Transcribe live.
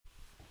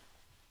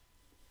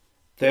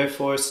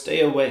Therefore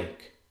stay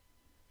awake,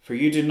 for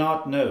you do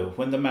not know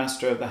when the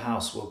master of the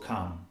house will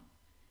come,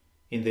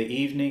 in the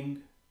evening,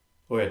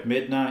 or at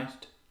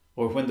midnight,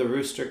 or when the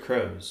rooster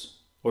crows,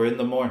 or in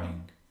the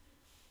morning,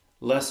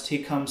 lest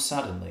he come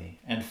suddenly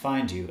and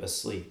find you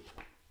asleep.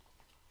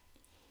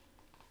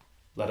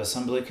 Let us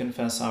humbly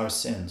confess our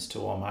sins to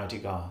Almighty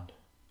God.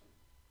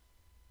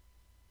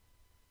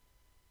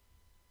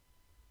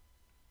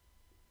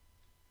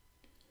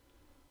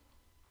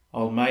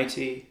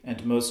 Almighty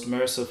and most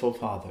merciful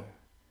Father,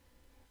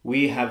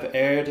 we have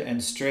erred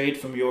and strayed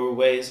from your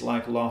ways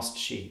like lost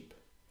sheep.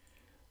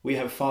 We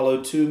have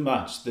followed too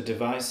much the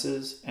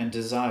devices and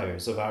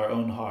desires of our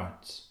own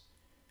hearts.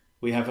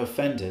 We have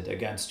offended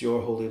against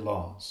your holy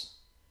laws.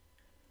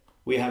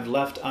 We have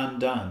left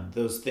undone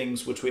those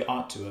things which we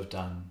ought to have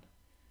done,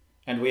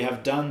 and we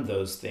have done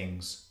those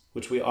things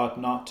which we ought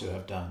not to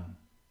have done.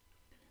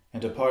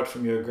 And apart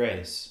from your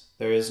grace,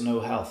 there is no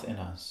health in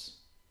us.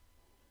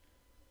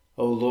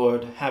 O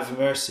Lord, have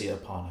mercy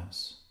upon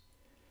us.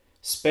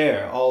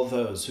 Spare all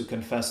those who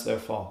confess their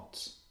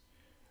faults.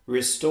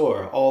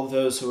 Restore all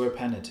those who are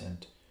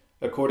penitent,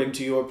 according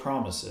to your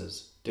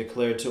promises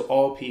declared to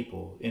all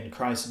people in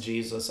Christ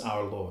Jesus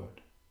our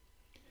Lord.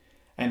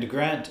 And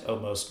grant, O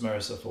most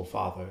merciful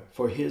Father,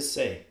 for his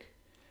sake,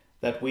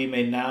 that we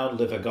may now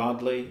live a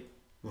godly,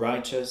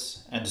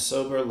 righteous, and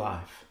sober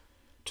life,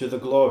 to the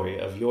glory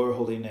of your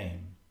holy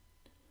name.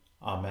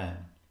 Amen.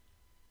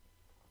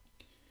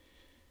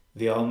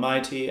 The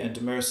Almighty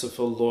and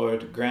merciful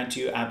Lord grant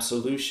you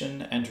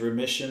absolution and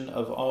remission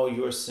of all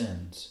your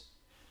sins,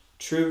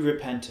 true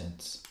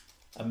repentance,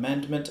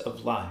 amendment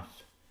of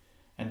life,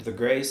 and the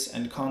grace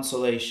and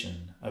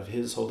consolation of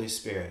his Holy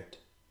Spirit.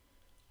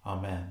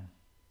 Amen.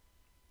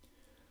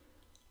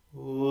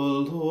 O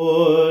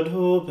Lord,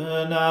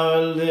 open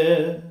our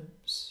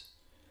lips,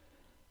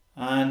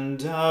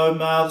 and our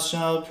mouth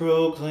shall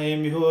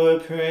proclaim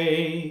your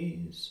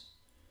praise.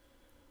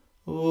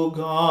 O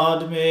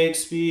God, make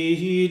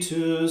speed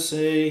to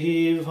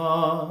save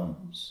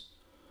us.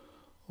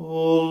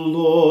 O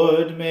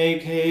Lord,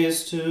 make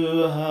haste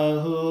to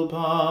help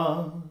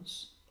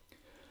us.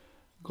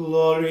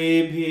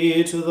 Glory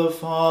be to the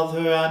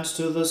Father, and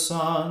to the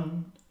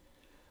Son,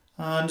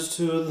 and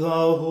to the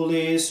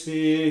Holy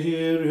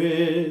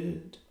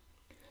Spirit,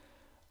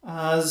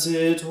 as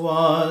it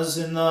was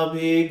in the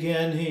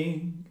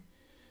beginning,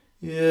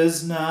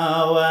 is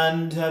now,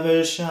 and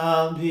ever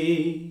shall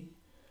be,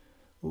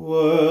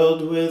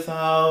 world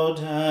without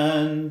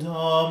end.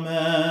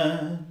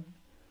 Amen.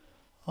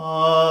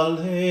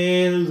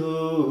 Alleluia.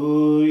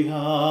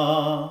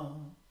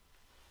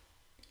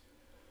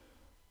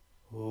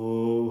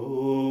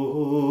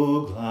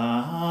 O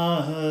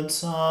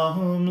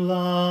gladsome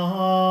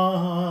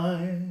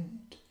light,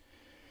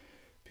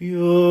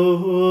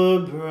 pure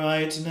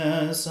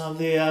brightness of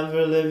the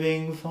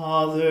ever-living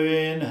Father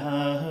in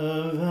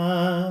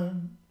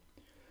heaven,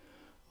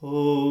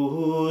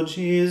 O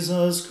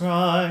Jesus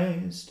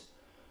Christ,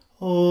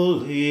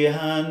 holy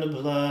and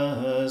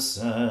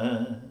blessed,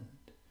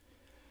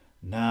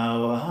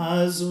 now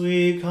as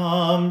we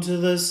come to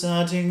the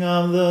setting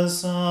of the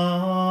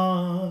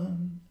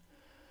sun,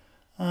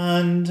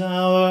 and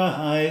our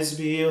eyes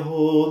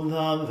behold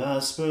the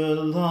vesper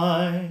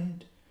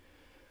light,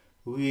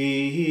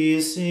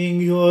 we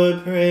sing your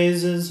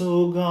praises,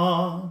 O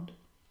God,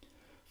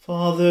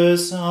 Father,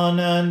 Son,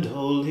 and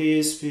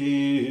Holy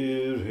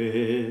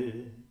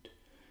Spirit.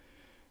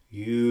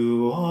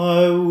 You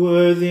are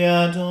worthy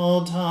at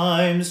all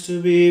times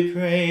to be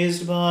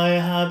praised by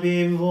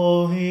happy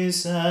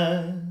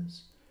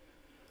voices,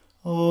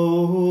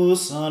 O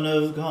Son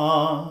of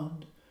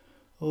God,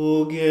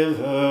 O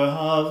Giver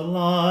of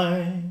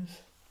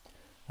life,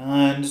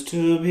 and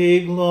to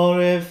be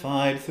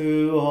glorified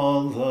through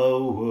all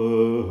the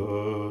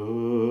world.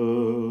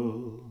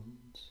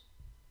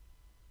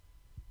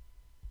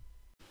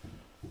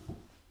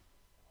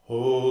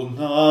 Hold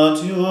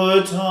not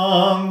your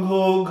tongue,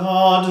 O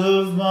God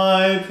of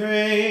my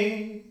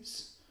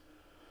praise,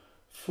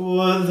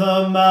 for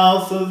the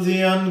mouth of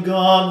the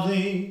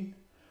ungodly,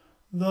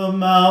 the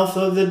mouth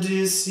of the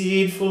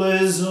deceitful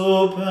is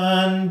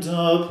opened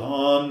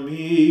upon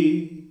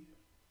me.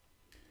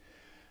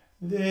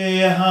 They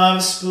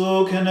have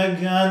spoken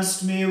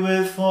against me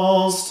with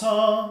false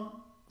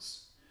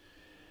tongues.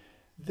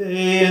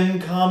 They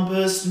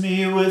encompassed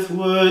me with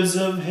words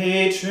of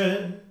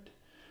hatred,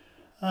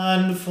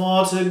 and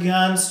fought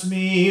against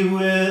me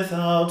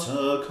without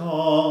a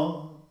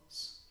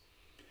cause.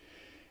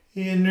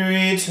 In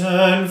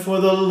return for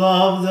the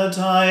love that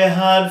I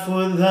had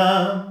for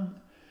them,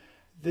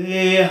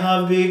 they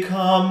have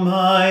become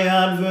my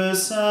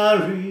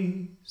adversaries.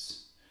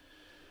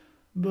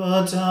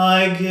 But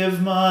I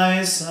give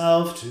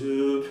myself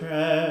to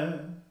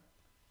prayer.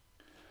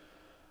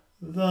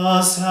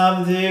 Thus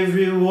have they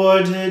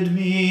rewarded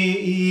me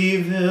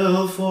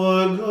evil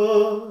for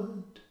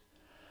good,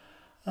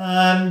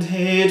 and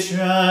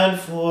hatred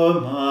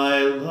for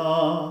my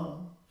love.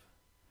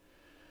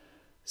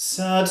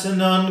 Set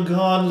an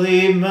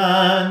ungodly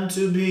man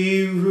to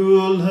be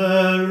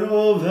ruler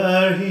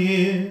over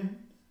him,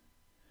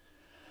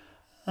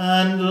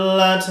 and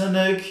let an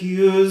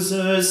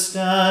accuser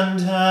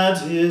stand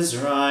at his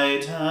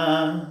right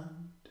hand.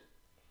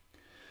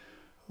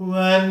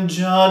 When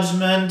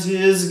judgment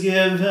is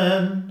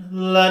given,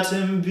 let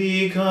him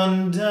be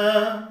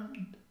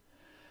condemned,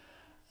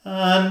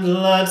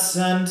 and let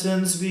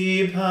sentence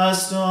be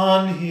passed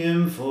on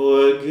him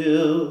for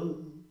guilt.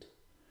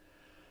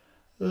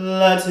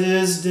 Let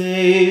his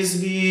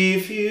days be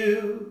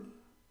few,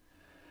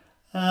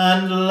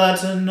 and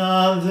let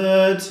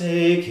another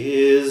take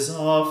his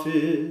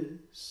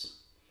office.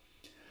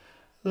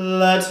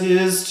 Let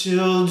his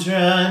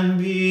children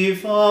be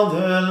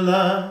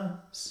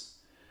fatherless,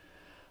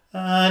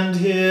 and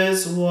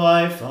his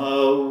wife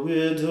a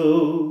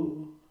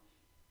widow.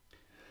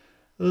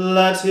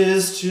 Let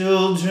his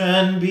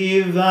children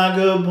be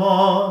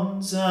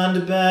vagabonds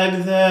and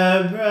beg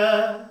their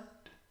bread.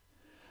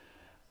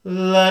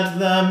 Let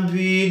them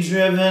be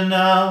driven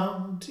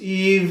out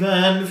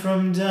even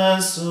from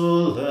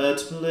desolate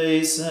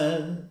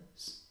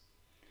places.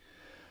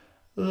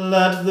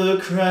 Let the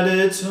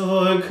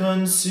creditor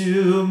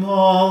consume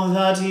all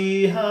that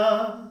he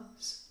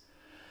has,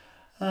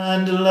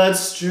 and let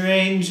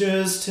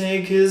strangers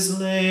take his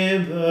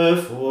labor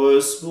for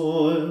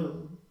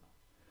spoil.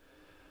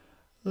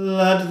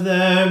 Let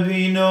there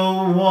be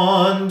no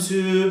one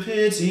to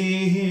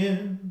pity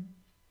him,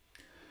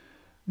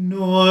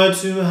 nor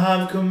to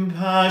have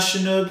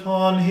compassion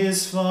upon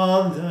his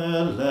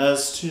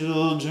fatherless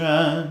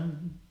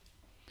children.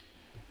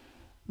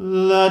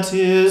 Let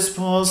his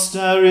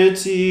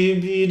posterity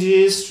be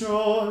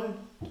destroyed,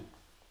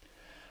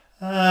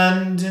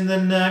 and in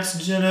the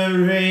next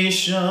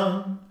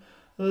generation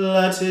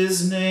let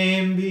his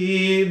name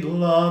be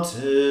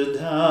blotted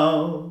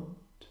out.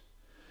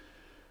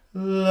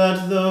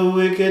 Let the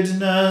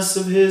wickedness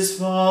of his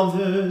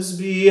fathers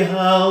be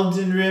held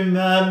in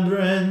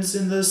remembrance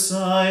in the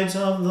sight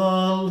of the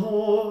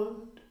Lord,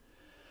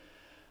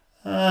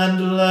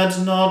 and let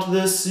not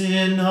the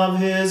sin of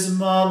his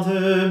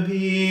mother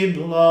be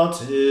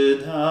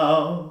blotted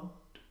out.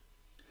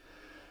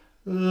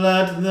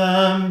 Let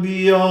them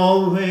be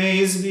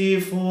always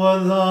before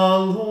the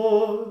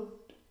Lord,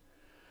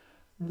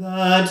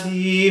 that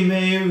he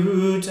may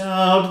root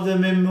out the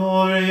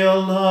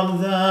memorial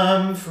of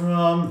them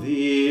from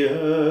the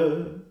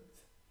earth.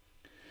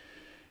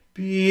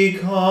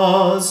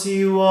 Because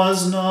he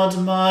was not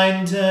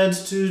minded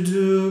to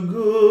do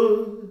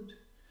good,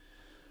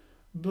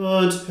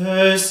 but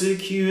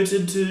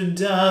persecuted to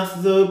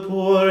death the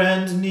poor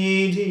and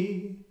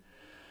needy,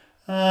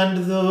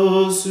 and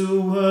those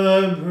who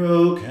were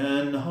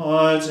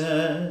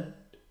broken-hearted.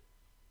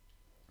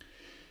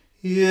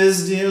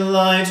 His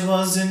delight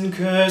was in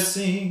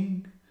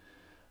cursing.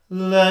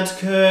 Let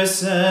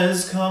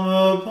curses come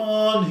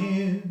upon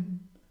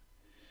him.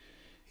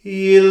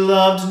 He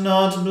loved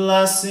not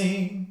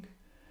blessing,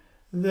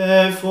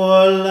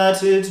 therefore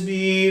let it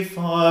be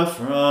far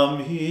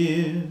from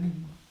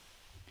him.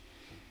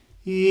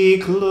 He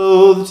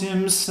clothed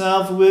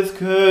himself with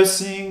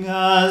cursing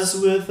as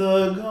with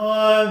a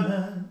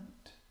garment,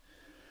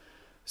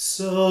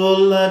 so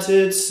let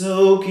it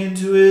soak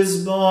into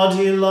his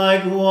body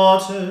like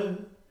water,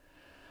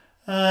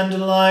 and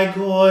like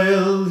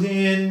oil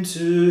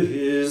into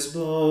his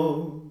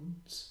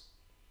bones.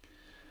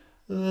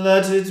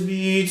 Let it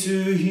be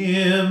to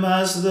him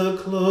as the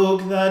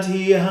cloak that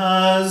he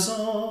has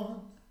on,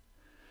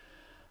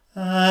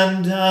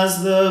 and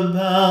as the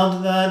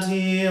belt that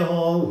he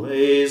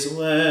always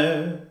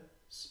wears.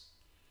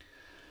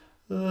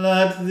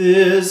 Let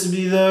this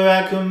be the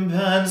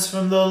recompense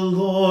from the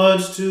Lord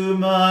to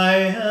my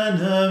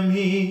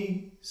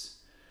enemies,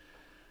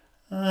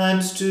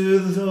 and to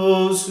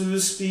those who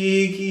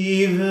speak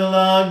evil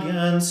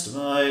against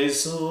my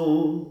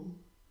soul.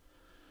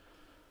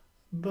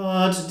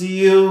 But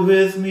deal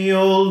with me,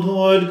 O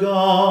Lord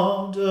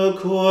God,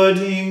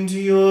 according to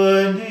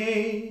your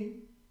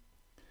name,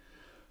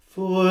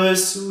 for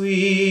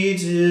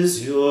sweet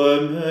is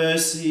your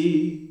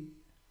mercy.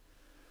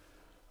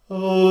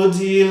 O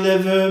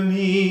deliver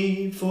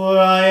me, for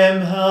I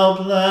am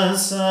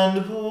helpless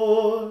and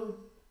poor,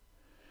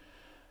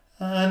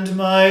 and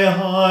my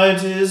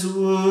heart is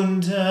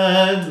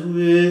wounded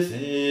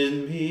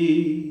within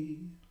me.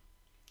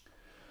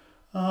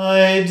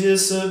 I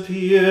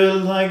disappear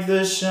like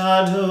the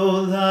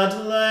shadow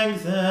that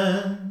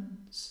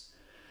lengthens,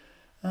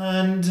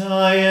 and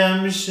I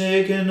am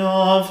shaken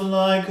off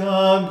like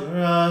a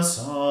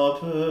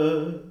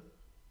grasshopper.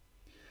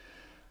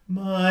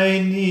 My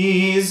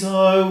knees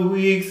are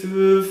weak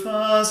through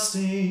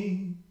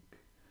fasting.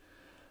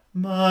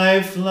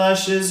 My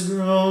flesh is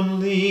grown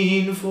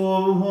lean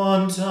for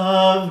want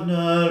of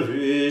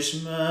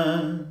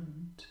nourishment.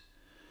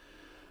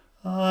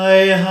 I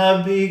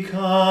have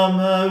become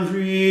a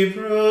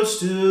reproach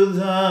to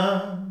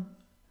them.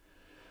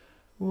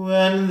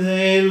 When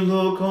they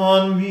look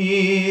on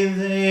me,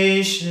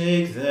 they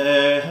shake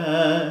their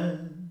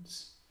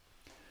heads.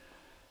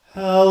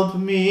 Help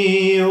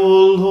me, O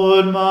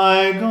Lord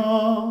my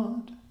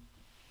God.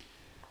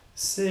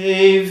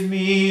 Save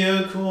me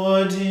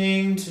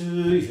according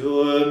to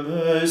your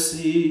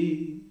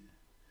mercy.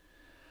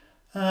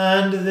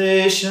 And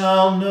they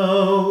shall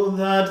know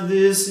that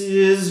this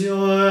is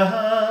your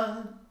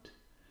hand,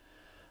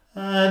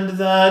 and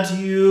that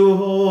you,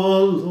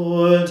 O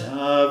Lord,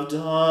 have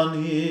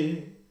done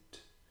it.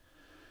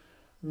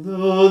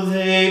 Though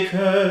they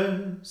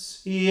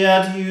curse,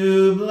 yet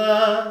you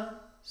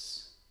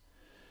bless.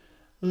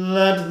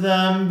 Let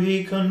them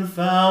be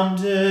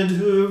confounded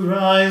who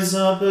rise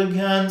up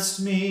against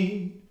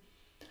me,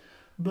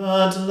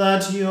 but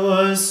let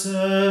your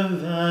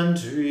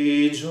servant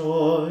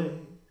rejoice.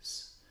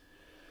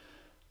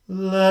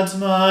 Let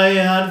my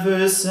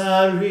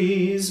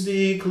adversaries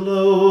be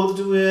clothed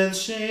with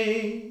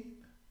shame,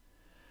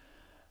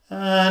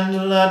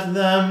 and let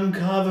them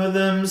cover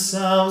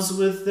themselves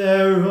with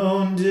their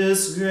own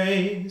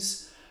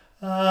disgrace,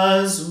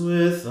 as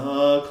with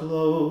a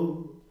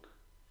cloak.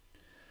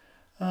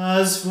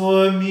 As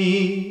for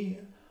me,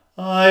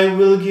 I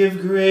will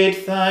give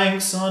great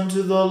thanks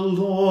unto the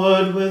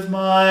Lord with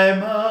my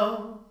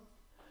mouth,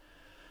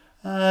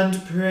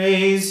 and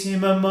praise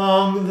him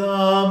among the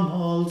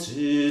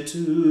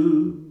multitude.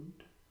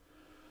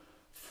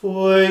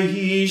 For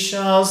he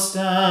shall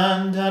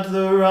stand at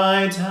the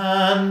right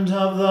hand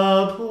of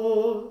the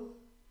poor,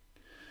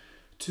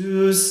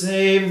 to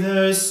save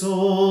their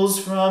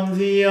souls from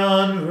the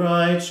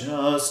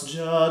unrighteous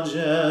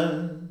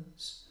judges.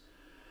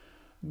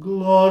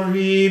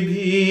 Glory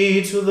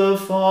be to the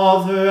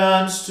Father,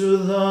 and to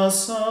the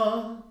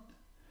Son,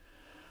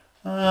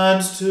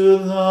 and to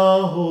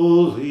the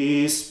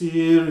Holy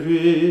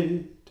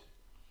Spirit,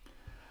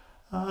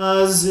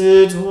 as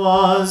it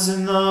was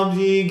in the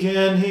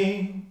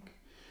beginning,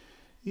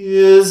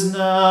 is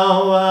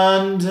now,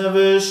 and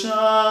ever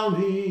shall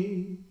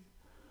be,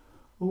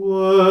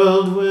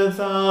 world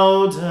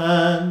without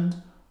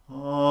end.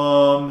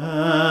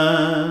 Amen.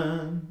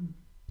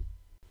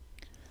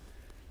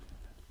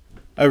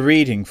 A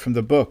reading from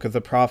the book of the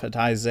prophet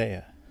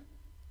Isaiah.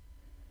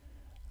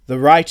 The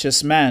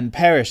righteous man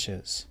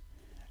perishes,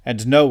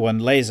 and no one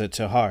lays it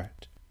to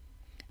heart.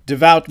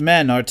 Devout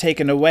men are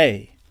taken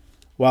away,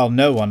 while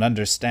no one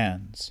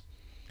understands.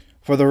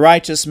 For the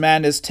righteous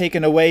man is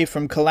taken away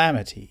from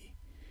calamity.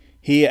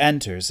 He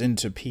enters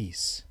into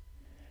peace.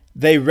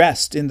 They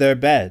rest in their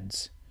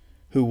beds,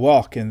 who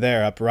walk in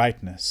their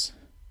uprightness.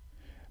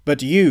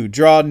 But you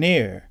draw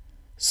near,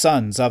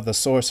 sons of the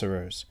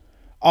sorcerers,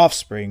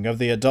 offspring of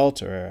the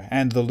adulterer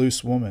and the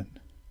loose woman.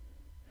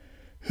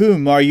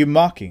 Whom are you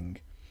mocking?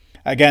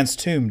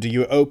 Against whom do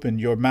you open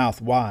your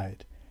mouth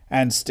wide,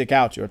 and stick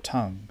out your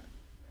tongue?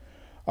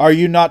 Are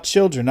you not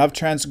children of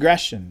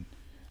transgression,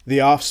 the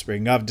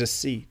offspring of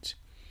deceit?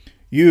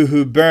 You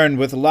who burn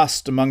with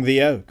lust among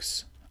the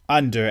oaks,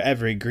 under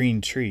every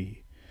green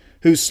tree,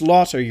 who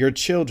slaughter your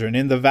children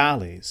in the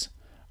valleys,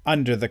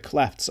 under the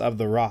clefts of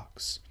the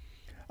rocks.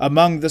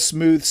 Among the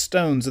smooth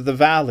stones of the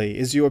valley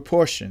is your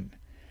portion.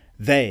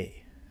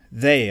 They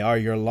are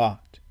your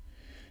lot.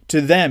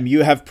 To them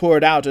you have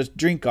poured out a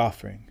drink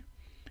offering.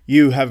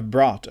 You have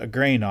brought a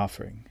grain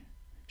offering.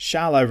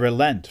 Shall I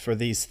relent for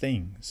these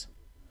things?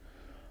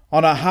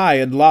 On a high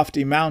and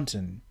lofty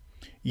mountain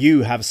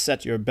you have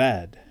set your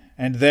bed,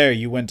 and there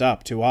you went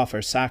up to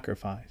offer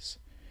sacrifice.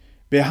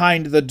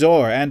 Behind the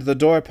door and the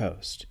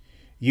doorpost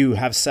you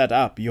have set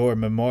up your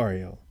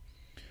memorial.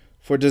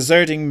 For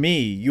deserting me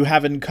you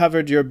have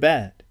uncovered your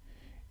bed.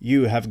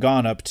 You have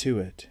gone up to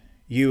it.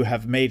 You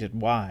have made it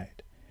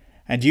wide.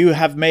 And you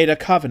have made a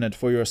covenant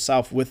for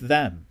yourself with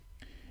them.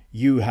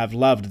 You have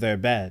loved their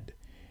bed.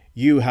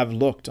 You have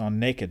looked on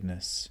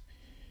nakedness.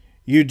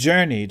 You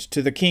journeyed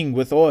to the king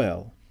with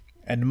oil,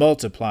 and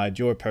multiplied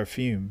your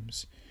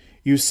perfumes.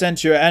 You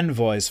sent your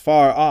envoys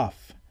far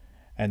off,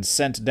 and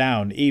sent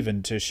down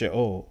even to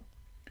Sheol.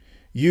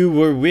 You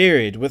were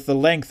wearied with the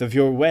length of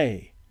your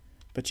way,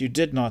 but you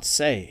did not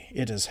say,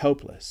 "It is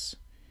hopeless."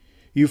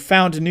 You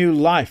found new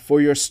life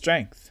for your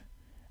strength,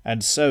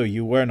 and so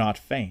you were not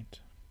faint.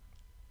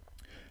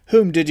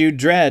 Whom did you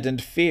dread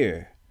and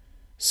fear,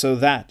 so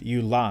that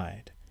you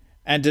lied,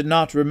 and did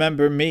not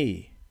remember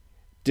me,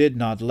 did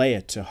not lay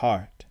it to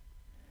heart?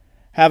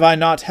 Have I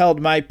not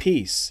held my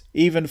peace,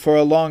 even for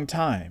a long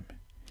time,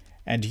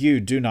 and you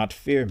do not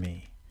fear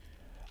me?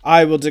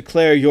 I will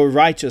declare your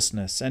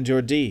righteousness and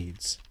your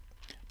deeds,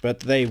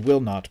 but they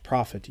will not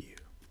profit you.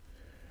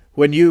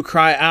 When you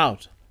cry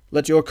out,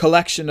 let your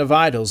collection of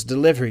idols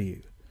deliver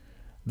you.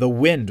 The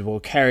wind will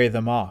carry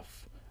them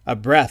off, a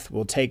breath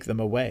will take them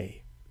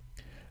away.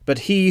 But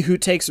he who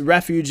takes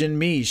refuge in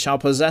me shall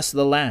possess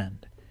the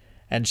land,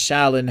 and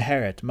shall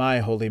inherit my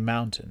holy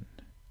mountain.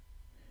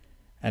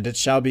 And it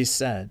shall be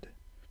said,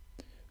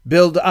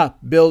 build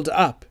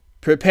up,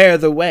 prepare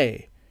the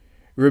way,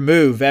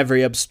 remove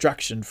every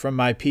obstruction from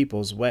my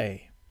people's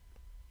way.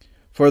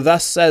 For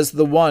thus says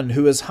the one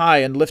who is high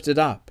and lifted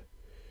up,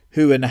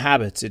 who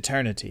inhabits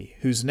eternity,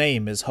 whose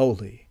name is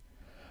holy.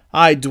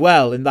 I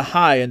dwell in the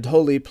high and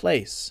holy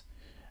place,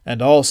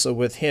 and also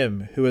with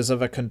him who is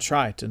of a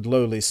contrite and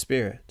lowly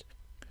spirit,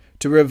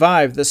 to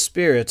revive the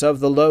spirit of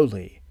the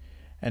lowly,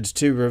 and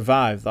to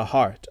revive the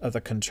heart of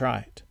the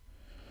contrite.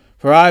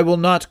 For I will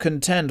not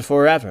contend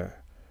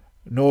forever,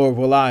 nor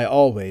will I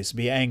always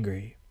be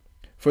angry.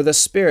 for the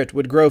spirit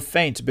would grow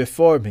faint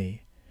before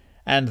me,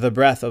 and the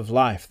breath of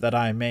life that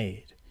I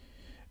made.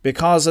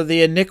 Because of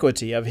the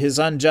iniquity of his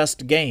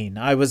unjust gain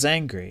I was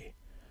angry.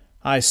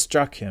 I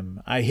struck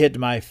him, I hid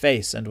my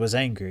face and was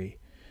angry,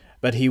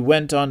 but he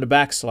went on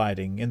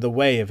backsliding in the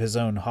way of his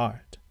own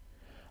heart.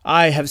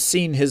 I have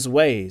seen his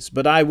ways,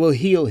 but I will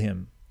heal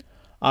him.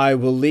 I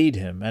will lead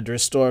him and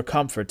restore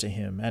comfort to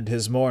him and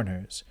his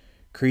mourners,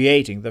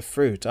 creating the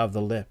fruit of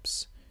the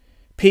lips.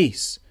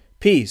 Peace,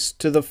 peace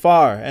to the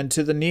far and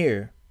to the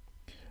near,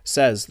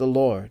 says the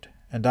Lord,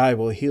 and I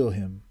will heal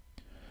him.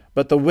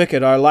 But the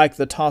wicked are like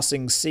the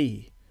tossing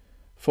sea,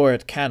 for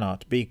it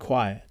cannot be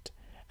quiet,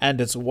 and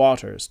its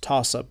waters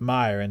toss up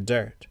mire and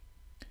dirt.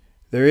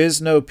 There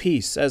is no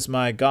peace as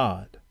my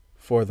God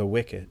for the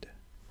wicked.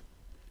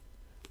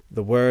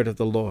 The word of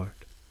the Lord.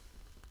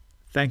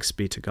 Thanks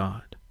be to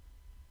God.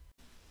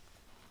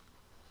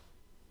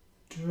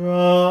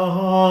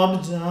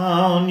 Drop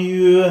down,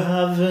 you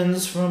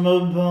heavens from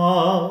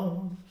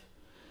above,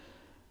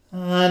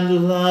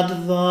 and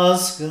let the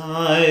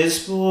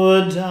skies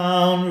pour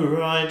down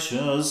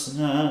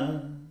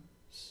righteousness.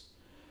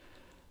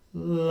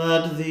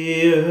 Let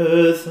the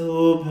earth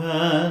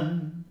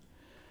open,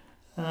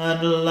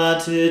 and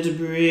let it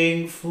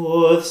bring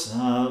forth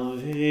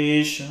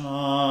salvation.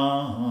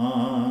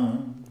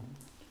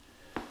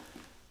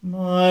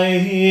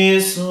 My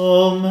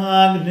soul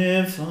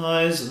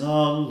magnifies the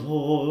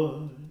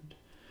Lord,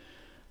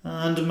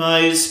 and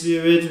my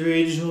spirit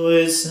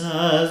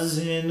rejoices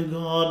in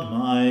God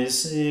my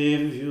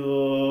Saviour.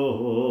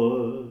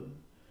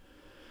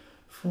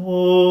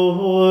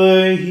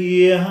 For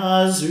he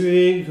has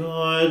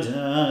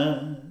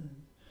regarded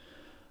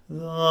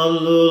the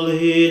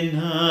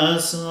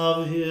lowliness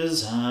of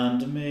his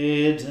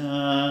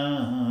handmaiden.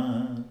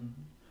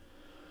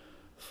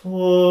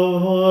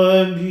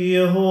 For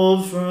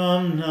behold,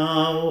 from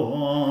now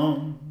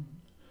on,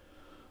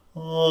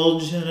 all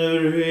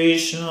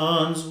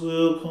generations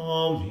will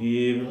call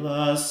me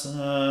blessed.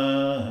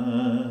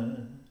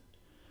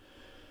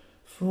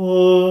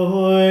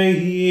 For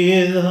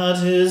he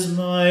that is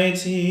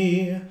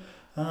mighty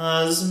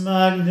has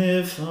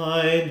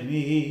magnified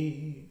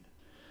me,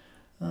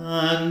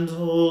 and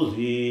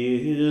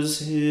holy is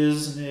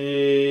his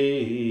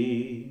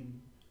name.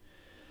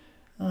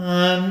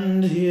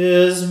 And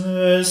his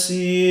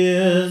mercy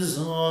is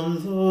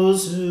on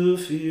those who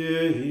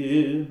fear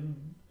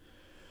him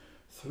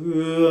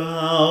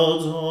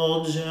throughout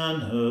all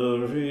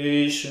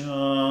generations.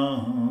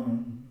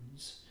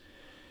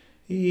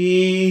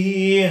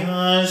 He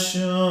has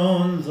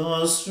shown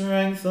the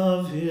strength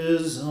of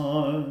his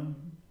arm.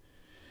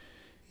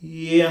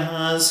 He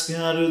has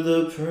scattered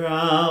the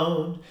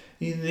proud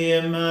in the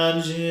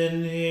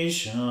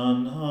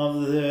imagination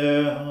of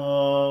their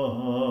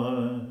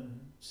hearts.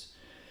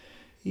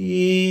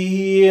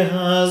 He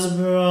has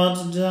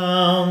brought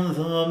down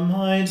the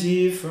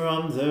mighty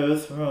from their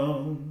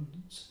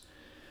thrones,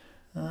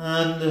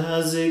 and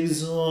has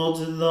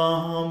exalted the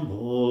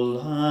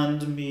humble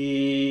and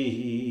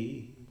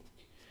meek.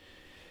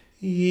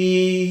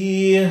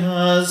 He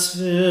has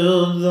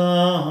filled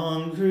the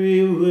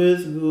hungry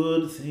with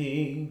good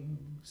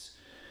things,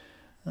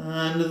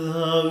 and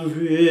the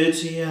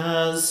rich he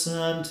has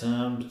sent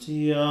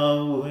empty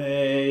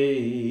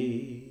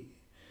away.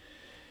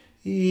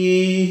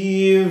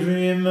 He,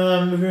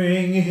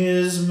 remembering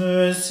his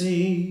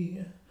mercy,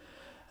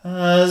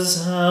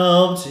 has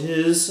helped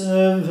his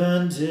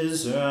servant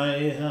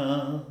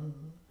Israel,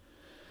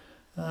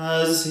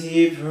 as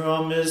he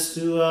promised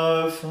to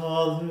our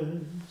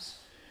fathers,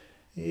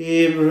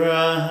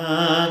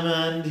 Abraham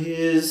and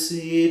his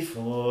seed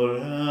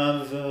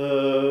forever.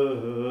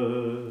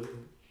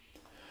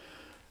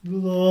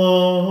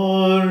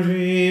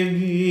 Glory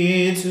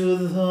be to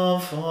the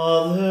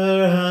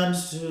Father and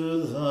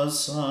to the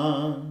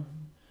Son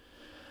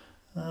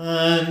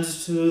and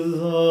to the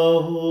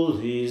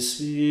Holy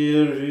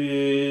Spirit,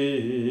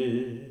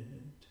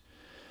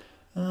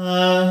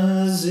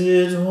 as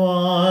it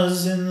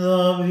was in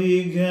the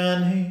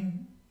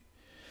beginning,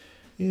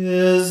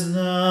 is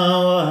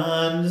now,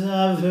 and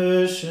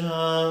ever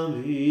shall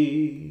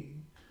be,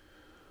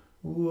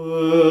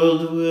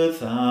 world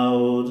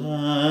without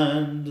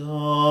end.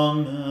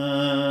 Amen.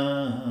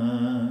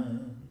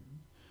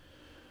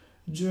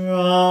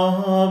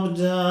 Drop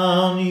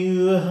down,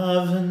 you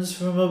heavens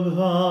from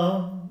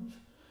above,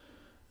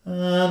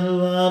 and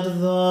let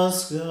the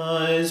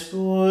skies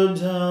pour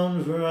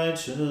down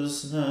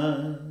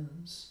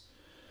righteousness.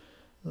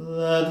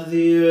 Let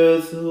the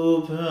earth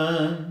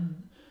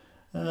open,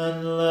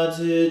 and let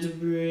it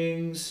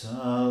bring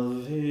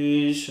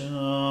salvation.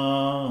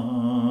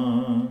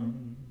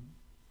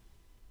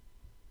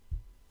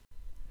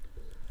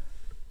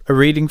 A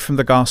reading from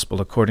the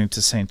Gospel according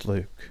to St.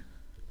 Luke.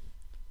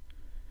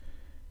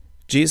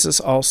 Jesus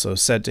also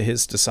said to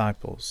his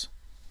disciples,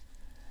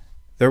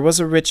 There was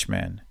a rich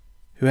man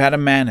who had a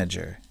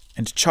manager,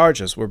 and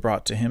charges were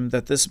brought to him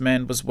that this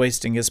man was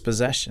wasting his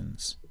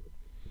possessions.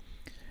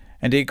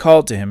 And he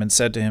called to him and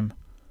said to him,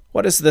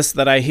 What is this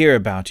that I hear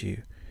about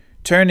you?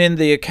 Turn in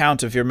the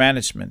account of your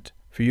management,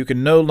 for you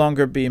can no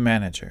longer be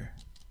manager."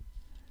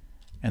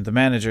 And the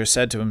manager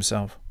said to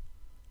himself,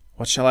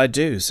 "What shall I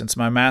do, since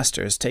my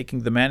master is taking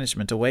the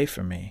management away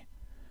from me?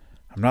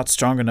 I'm not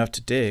strong enough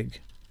to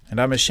dig, and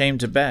I'm ashamed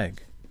to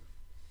beg.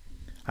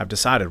 I've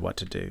decided what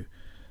to do,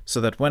 so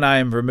that when I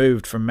am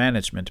removed from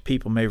management,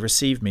 people may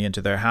receive me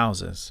into their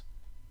houses."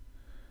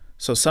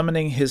 So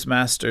summoning his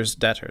master's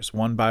debtors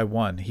one by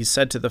one, he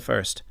said to the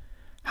first,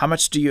 "How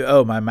much do you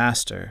owe my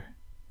master?"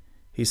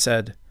 He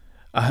said,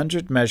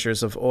 100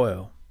 measures of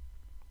oil.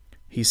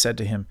 He said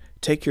to him,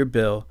 "Take your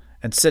bill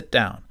and sit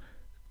down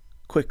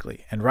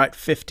quickly and write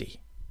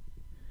 50.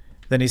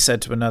 Then he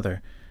said to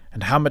another,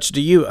 "And how much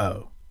do you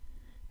owe?"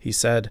 He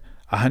said,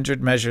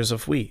 100 measures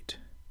of wheat.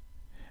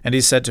 And he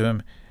said to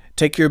him,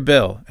 "Take your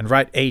bill and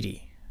write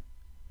 80.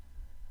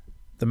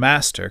 The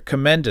master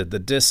commended the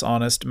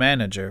dishonest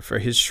manager for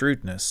his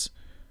shrewdness,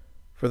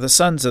 for the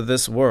sons of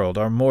this world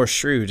are more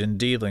shrewd in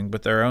dealing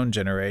with their own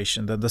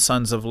generation than the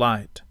sons of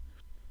light.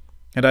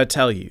 And I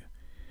tell you,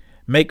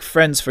 make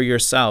friends for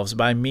yourselves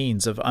by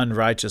means of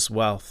unrighteous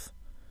wealth,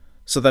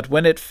 so that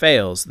when it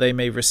fails they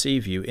may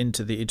receive you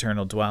into the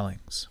eternal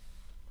dwellings.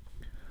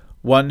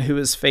 One who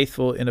is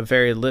faithful in a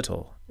very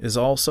little is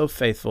also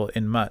faithful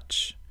in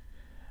much,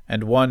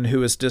 and one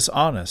who is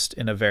dishonest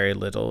in a very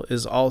little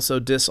is also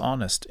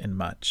dishonest in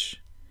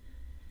much.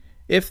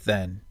 If,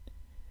 then,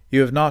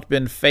 you have not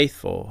been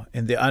faithful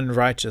in the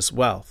unrighteous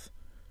wealth,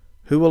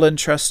 who will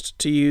entrust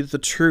to you the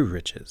true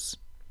riches?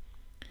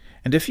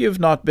 And if you have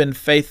not been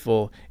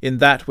faithful in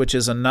that which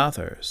is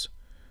another's,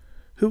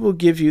 who will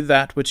give you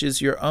that which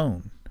is your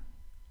own?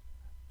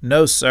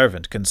 No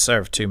servant can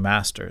serve 2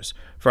 masters,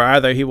 for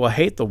either he will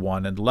hate the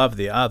one and love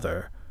the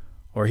other,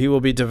 or he will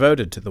be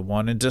devoted to the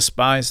one and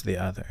despise the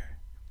other.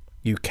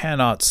 You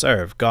cannot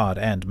serve God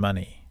and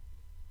money."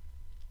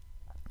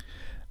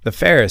 The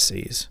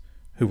Pharisees,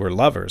 who were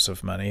lovers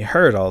of money,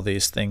 heard all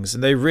these things,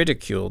 and they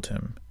ridiculed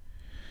him.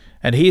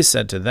 And he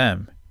said to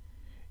them,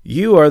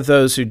 "You are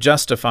those who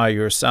justify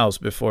yourselves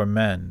before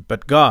men,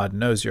 but God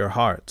knows your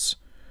hearts.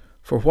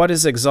 For what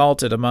is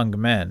exalted among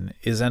men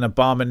is an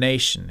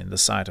abomination in the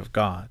sight of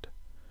God.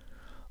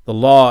 The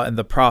law and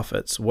the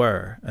prophets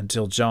were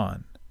until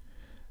John.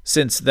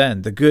 Since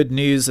then the good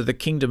news of the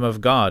kingdom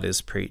of God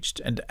is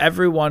preached, and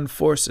everyone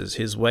forces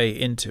his way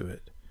into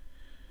it.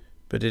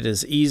 But it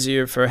is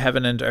easier for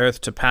heaven and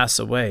earth to pass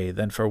away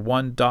than for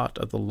one dot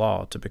of the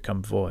law to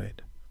become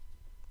void.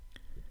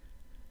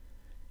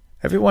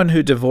 Everyone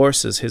who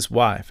divorces his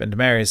wife and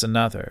marries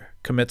another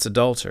commits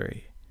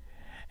adultery,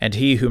 and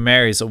he who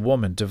marries a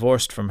woman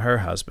divorced from her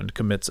husband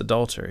commits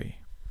adultery.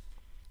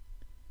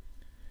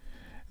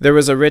 There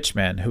was a rich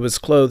man who was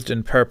clothed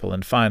in purple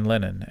and fine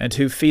linen, and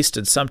who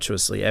feasted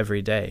sumptuously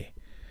every day.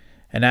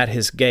 And at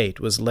his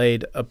gate was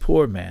laid a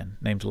poor man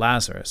named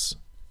Lazarus,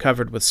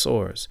 covered with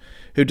sores,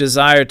 who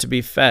desired to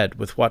be fed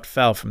with what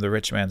fell from the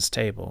rich man's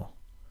table.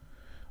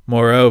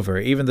 Moreover,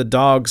 even the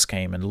dogs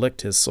came and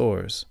licked his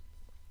sores.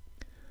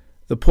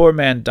 The poor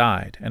man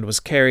died and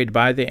was carried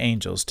by the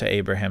angels to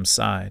Abraham's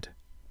side.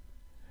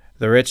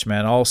 The rich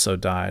man also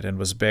died and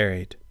was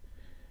buried.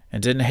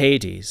 And in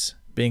Hades,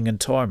 being in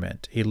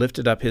torment, he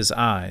lifted up his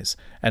eyes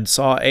and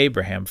saw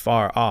Abraham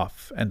far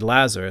off and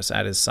Lazarus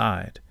at his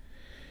side.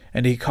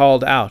 And he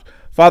called out,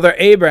 "Father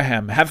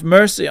Abraham, have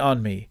mercy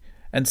on me,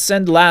 and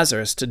send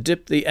Lazarus to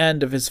dip the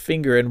end of his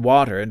finger in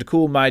water and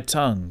cool my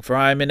tongue, for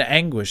I am in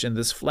anguish in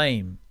this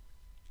flame."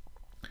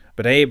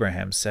 But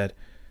Abraham said,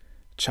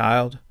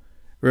 "Child,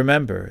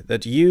 remember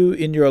that you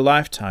in your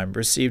lifetime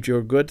received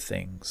your good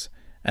things,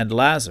 and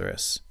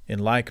Lazarus in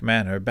like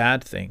manner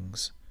bad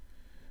things.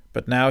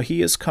 But now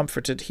he is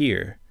comforted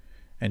here,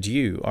 and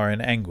you are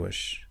in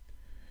anguish.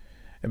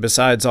 And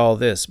besides all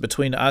this,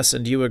 between us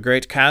and you a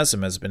great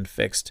chasm has been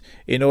fixed,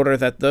 in order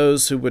that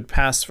those who would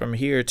pass from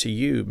here to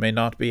you may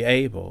not be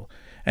able,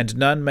 and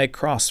none may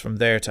cross from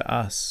there to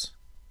us."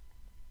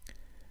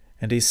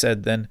 And he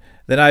said, Then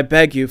I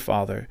beg you,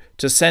 Father,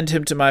 to send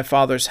him to my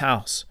father's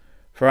house,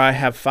 for I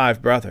have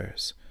 5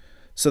 brothers,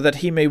 so that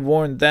he may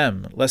warn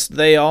them, lest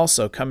they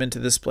also come into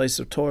this place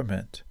of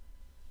torment.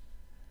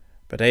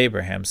 But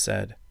Abraham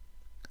said,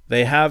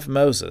 "They have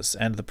Moses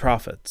and the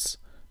prophets.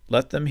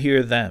 Let them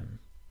hear them."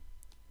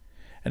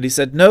 And he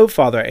said, "No,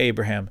 Father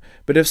Abraham,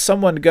 but if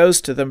someone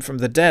goes to them from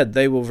the dead,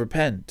 they will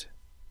repent."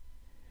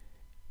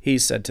 He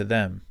said to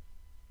them,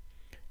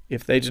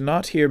 "If they do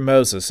not hear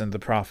Moses and the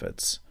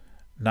prophets,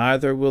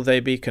 neither will they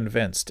be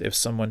convinced if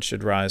someone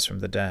should rise from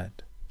the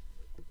dead."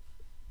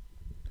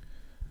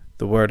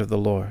 The word of the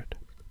Lord.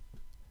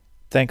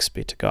 Thanks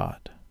be to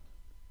God.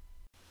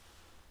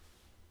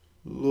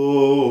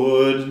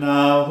 Lord,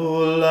 now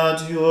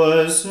let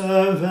your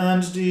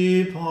servant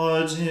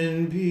depart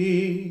in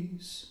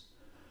peace,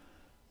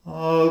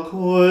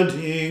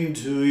 according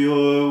to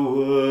your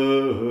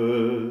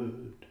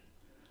word.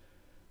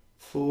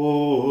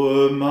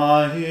 For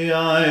my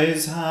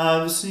eyes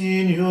have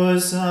seen your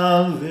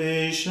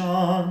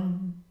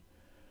salvation,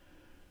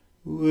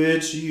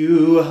 which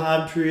you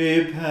have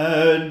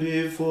prepared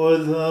before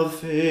the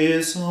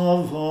face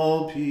of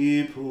all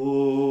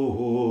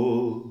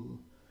people,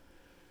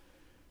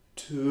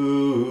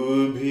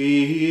 to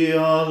be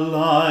a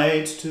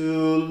light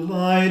to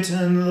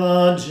lighten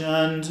the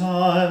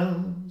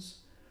Gentiles,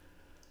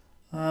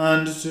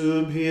 and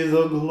to be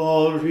the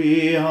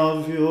glory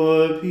of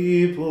your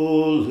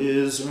people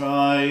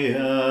Israel.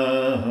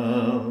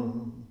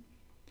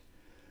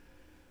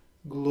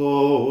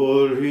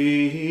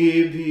 Glory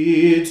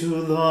be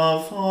to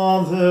the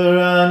Father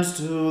and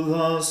to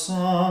the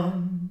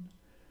Son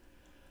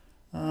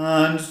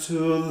and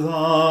to the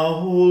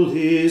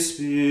Holy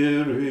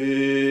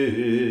Spirit,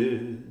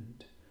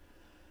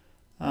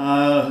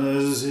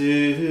 as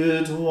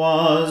it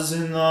was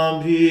in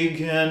the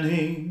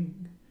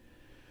beginning,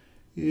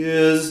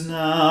 is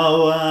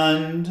now,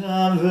 and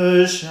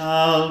ever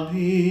shall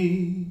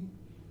be,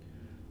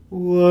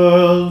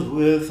 world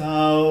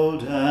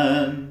without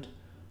end.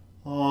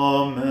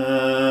 Amen.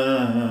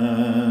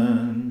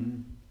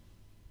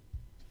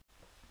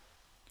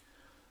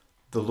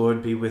 The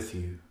Lord be with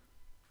you.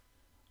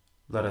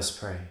 Let us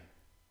pray.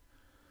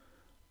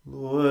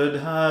 Lord,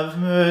 have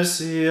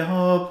mercy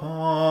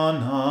upon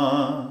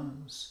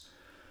us.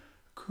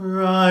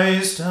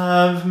 Christ,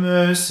 have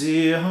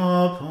mercy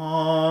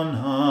upon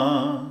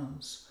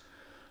us.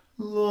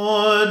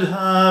 Lord,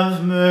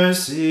 have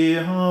mercy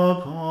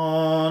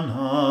upon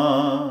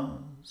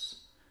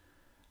us.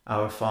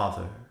 Our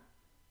Father,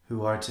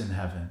 who art in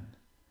heaven,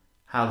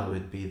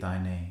 hallowed be thy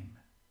name.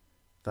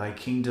 Thy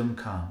kingdom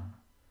come,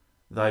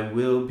 thy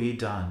will be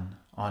done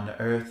on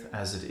earth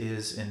as it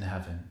is in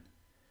heaven.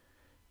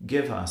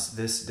 Give us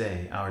this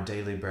day our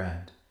daily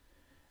bread,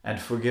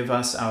 and forgive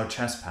us our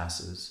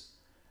trespasses,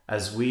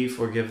 as we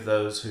forgive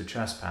those who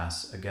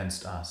trespass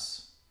against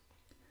us.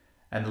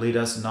 And lead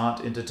us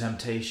not into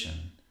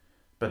temptation,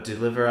 but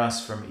deliver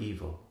us from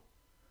evil.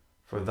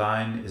 For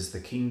thine is the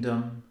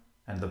kingdom,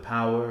 and the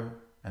power,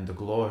 and the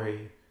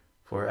glory,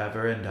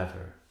 forever and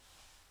ever.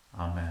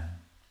 Amen.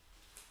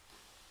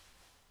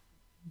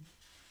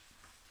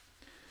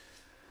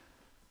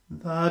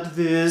 That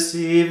this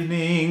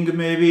evening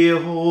may be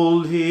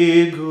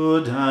wholly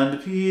good and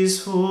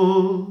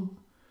peaceful,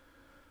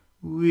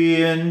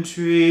 we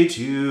entreat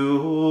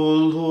you, O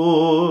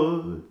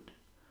Lord,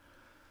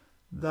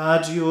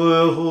 that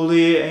your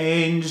holy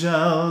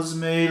angels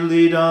may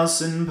lead us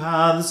in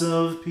paths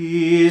of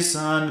peace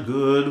and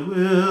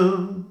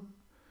goodwill.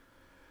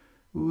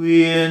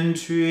 We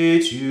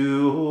entreat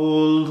you,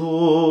 O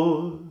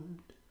Lord,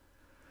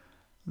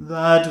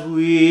 that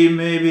we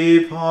may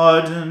be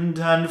pardoned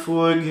and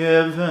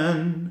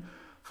forgiven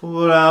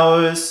for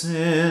our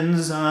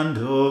sins and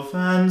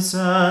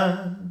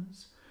offences.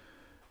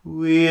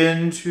 We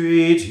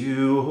entreat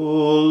you,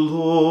 O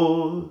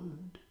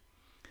Lord,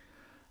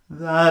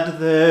 that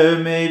there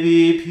may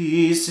be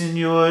peace in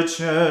your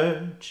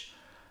church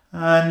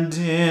and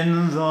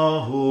in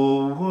the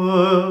whole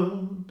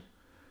world.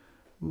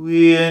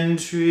 We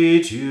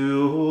entreat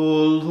you,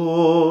 O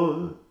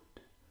Lord,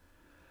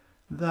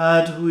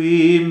 that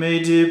we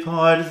may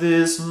depart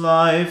this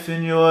life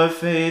in your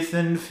faith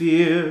and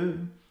fear,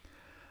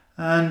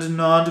 and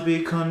not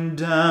be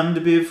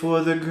condemned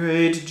before the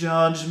great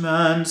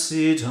judgment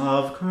seat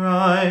of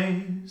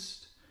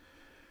Christ.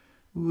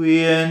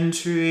 We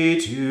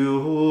entreat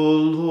you, O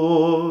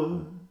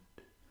Lord,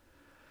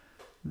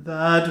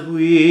 that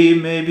we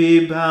may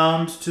be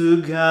bound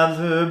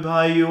together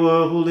by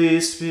your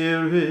Holy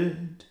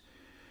Spirit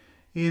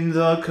in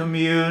the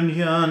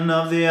communion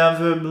of the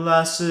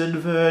ever-blessed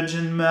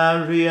Virgin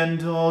Mary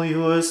and all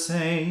your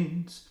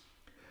saints,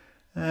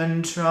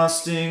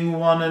 entrusting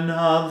one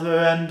another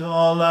and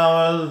all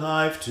our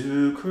life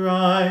to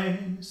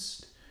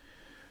Christ.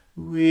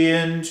 We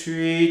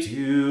entreat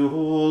you,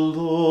 O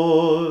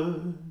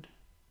Lord.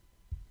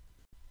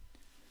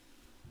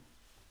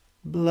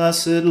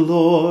 Blessed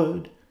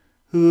Lord,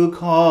 who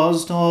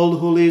caused all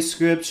holy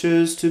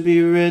scriptures to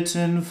be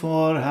written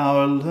for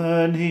our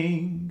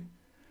learning,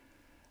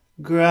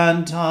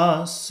 grant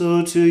us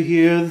so to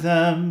hear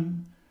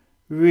them,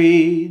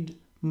 read,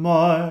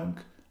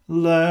 mark,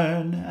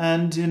 learn,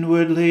 and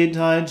inwardly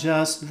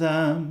digest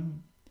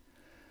them,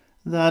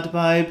 that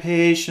by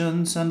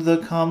patience and the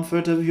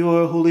comfort of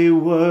your holy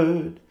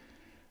word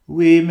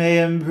we may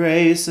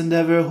embrace and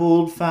ever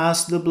hold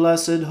fast the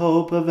blessed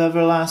hope of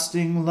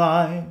everlasting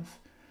life,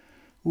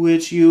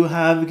 which you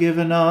have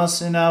given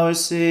us in our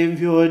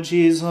Saviour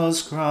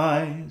Jesus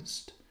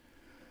Christ,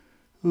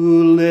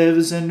 who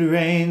lives and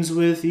reigns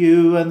with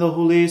you and the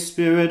Holy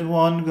Spirit,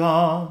 one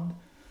God,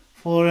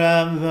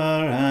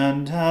 forever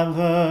and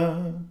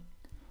ever.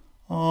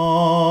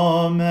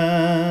 Amen.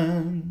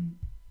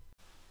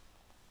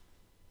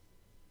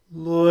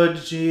 Lord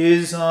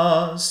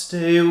Jesus,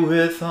 stay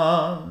with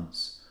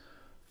us,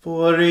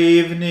 for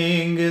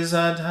evening is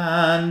at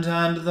hand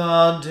and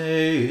the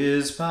day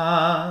is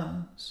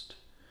past.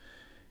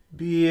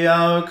 Be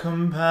our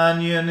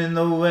companion in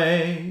the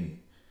way,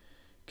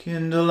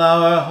 kindle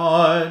our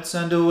hearts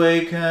and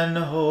awaken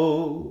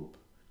hope,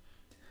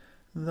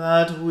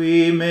 that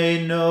we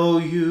may know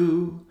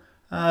you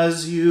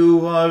as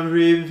you are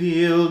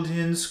revealed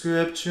in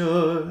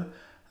Scripture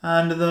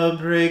and the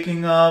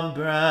breaking of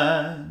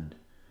bread.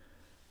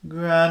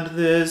 Grant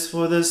this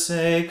for the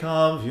sake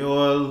of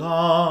your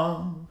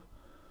love,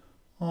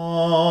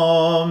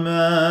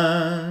 Amen.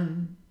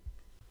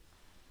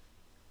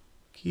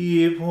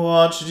 Keep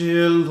watch,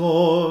 dear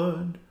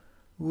Lord,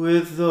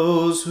 with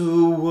those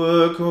who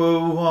work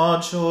or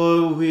watch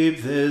or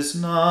weep this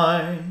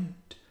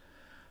night,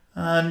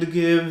 and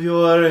give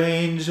your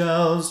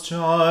angels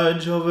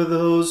charge over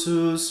those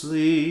who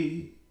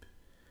sleep.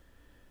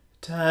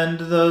 Tend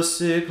the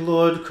sick,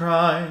 Lord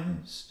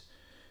Christ.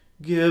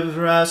 Give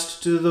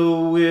rest to the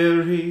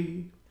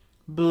weary.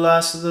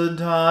 Bless the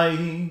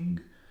dying.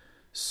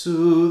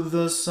 Soothe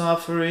the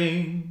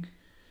suffering.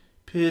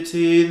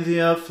 Pity the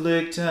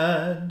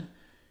afflicted.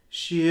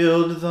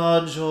 Shield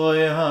the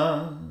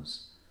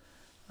joyous.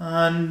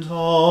 And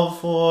all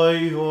for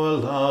your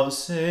love's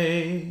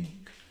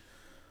sake.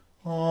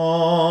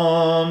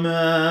 Amen.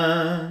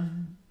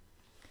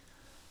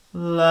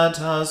 Let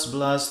us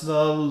bless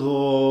the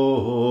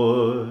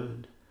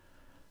Lord.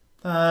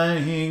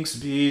 Thanks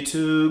be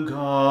to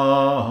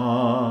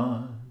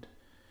God.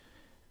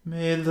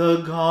 May the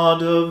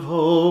God of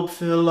hope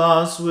fill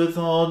us with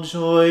all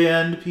joy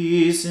and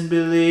peace in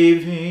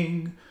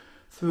believing,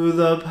 through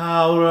the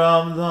power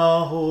of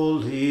the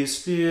Holy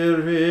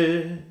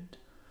Spirit.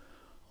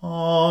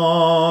 Amen.